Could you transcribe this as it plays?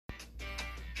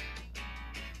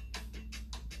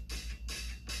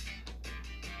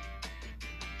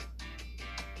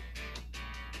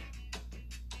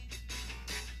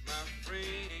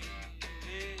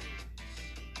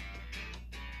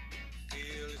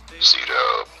See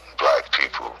the black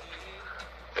people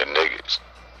and niggas,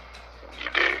 you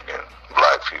dig? And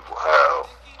black people have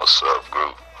a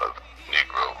subgroup of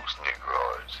Negroes,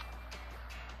 Negroids,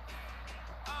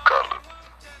 colored.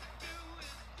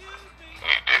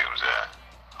 You dig what I'm saying?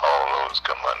 All those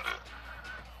come under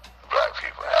black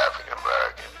people, African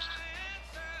Americans.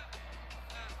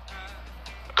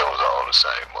 Those are all the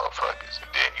same motherfuckers. And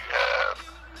then you have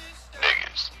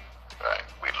niggas, right?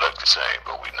 We look the same,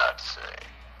 but we not the same.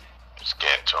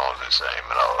 Skin tones the same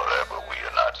and all of that, but we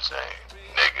are not the same.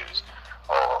 Niggas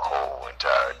are a whole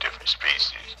entire different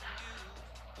species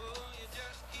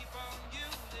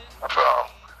from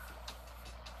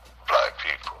black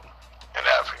people and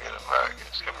African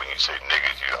Americans. And when you say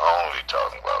niggas, you're only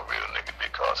talking about real niggas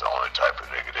because the only type of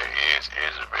nigga there is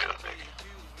a real nigga.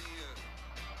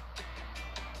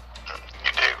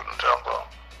 You dig what I'm talking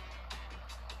about?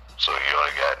 So you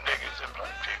only got niggas and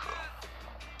black people.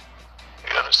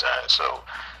 You understand? So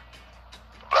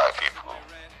black people,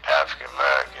 African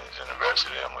Americans, and the rest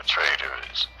of them are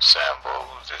traders,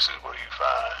 Sambos. This is where you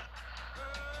find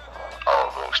all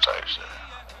those types of.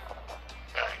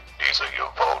 Okay? These are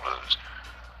your voters.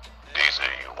 These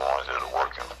are your ones that are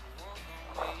working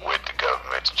with the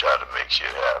government to try to make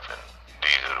shit happen.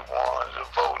 These are the ones that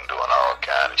are voting, doing all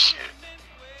kind of shit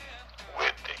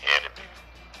with the enemy,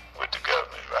 with the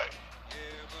government, right?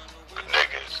 But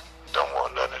niggas don't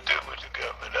want nothing to do with the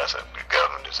government. The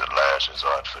government is a last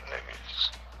resort for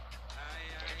niggas.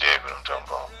 You dig what I'm talking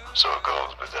about? So it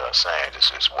goes without saying,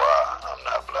 this is why I'm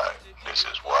not black. This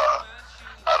is why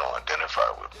I don't identify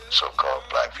with so-called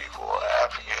black people or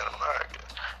African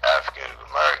Americans. African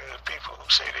Americans are people who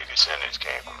say their descendants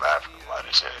came from Africa. My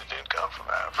descendants didn't come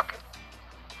from Africa.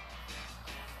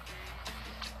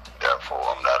 Therefore,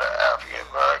 I'm not an African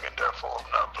American. Therefore,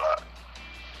 I'm not black.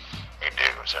 You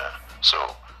dig what I'm saying? So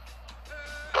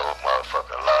those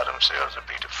motherfuckers allow themselves to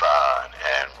be defined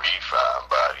and refined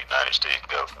by the United States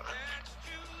government.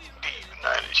 The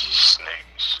United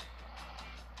Snakes.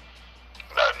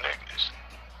 Not niggas.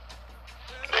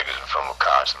 Niggas are from a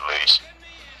constellation.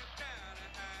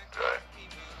 Right?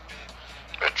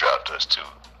 That dropped us to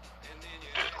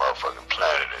this motherfucking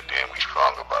planet, and then we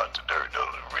sprung about the dirt. Those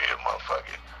are real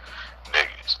motherfucking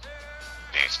niggas.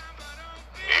 These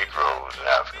Negroes and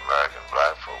African American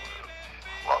black folks,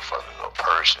 motherfuckers are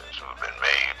persons who have been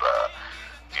made by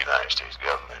the United States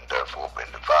government, and therefore been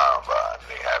defined by, and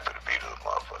they happy to be those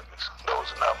motherfuckers.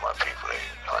 Those are not my people. They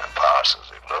are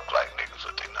imposters. They look like niggas,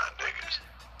 but they're not niggas.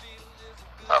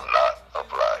 I'm not a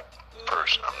black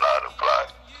person. I'm not a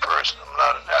black person. I'm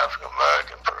not an African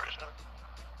American person.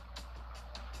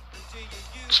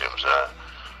 See what I'm saying?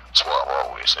 That's why I'm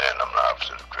always saying I'm the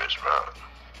opposite of Chris Brown.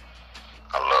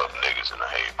 I love niggas and I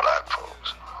hate black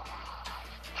folks.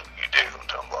 You dig what I'm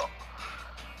talking about?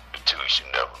 The two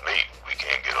should never meet. We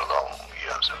can't get along.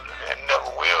 You know what I'm saying? And never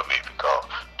will be because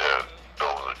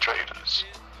those are traitors.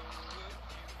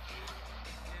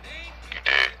 You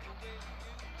dig?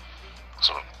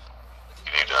 So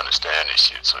you need to understand this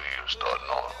shit so you start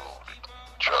knowing who to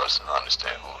trust and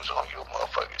understand who's on your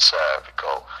motherfucking side,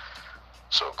 because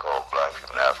so-called black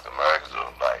people and African Americans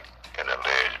are like an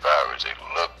alleged virus. They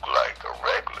look like a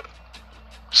regular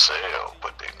cell,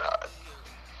 but they not.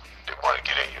 They want to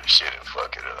get in your shit and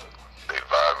fuck it up. They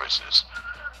viruses,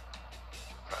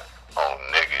 right, on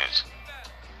niggas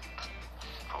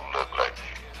who look like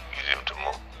they use them to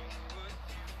move.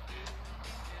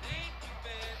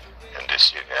 And this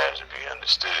shit has to be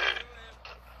understood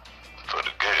for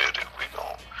the good if we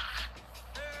gon'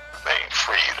 remain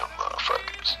free of them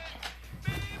motherfuckers.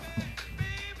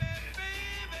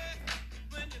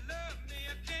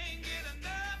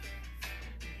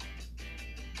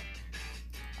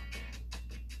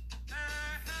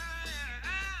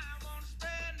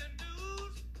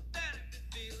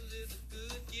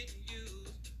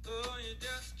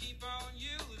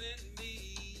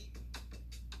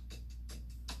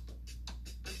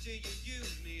 Till you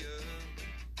use me up.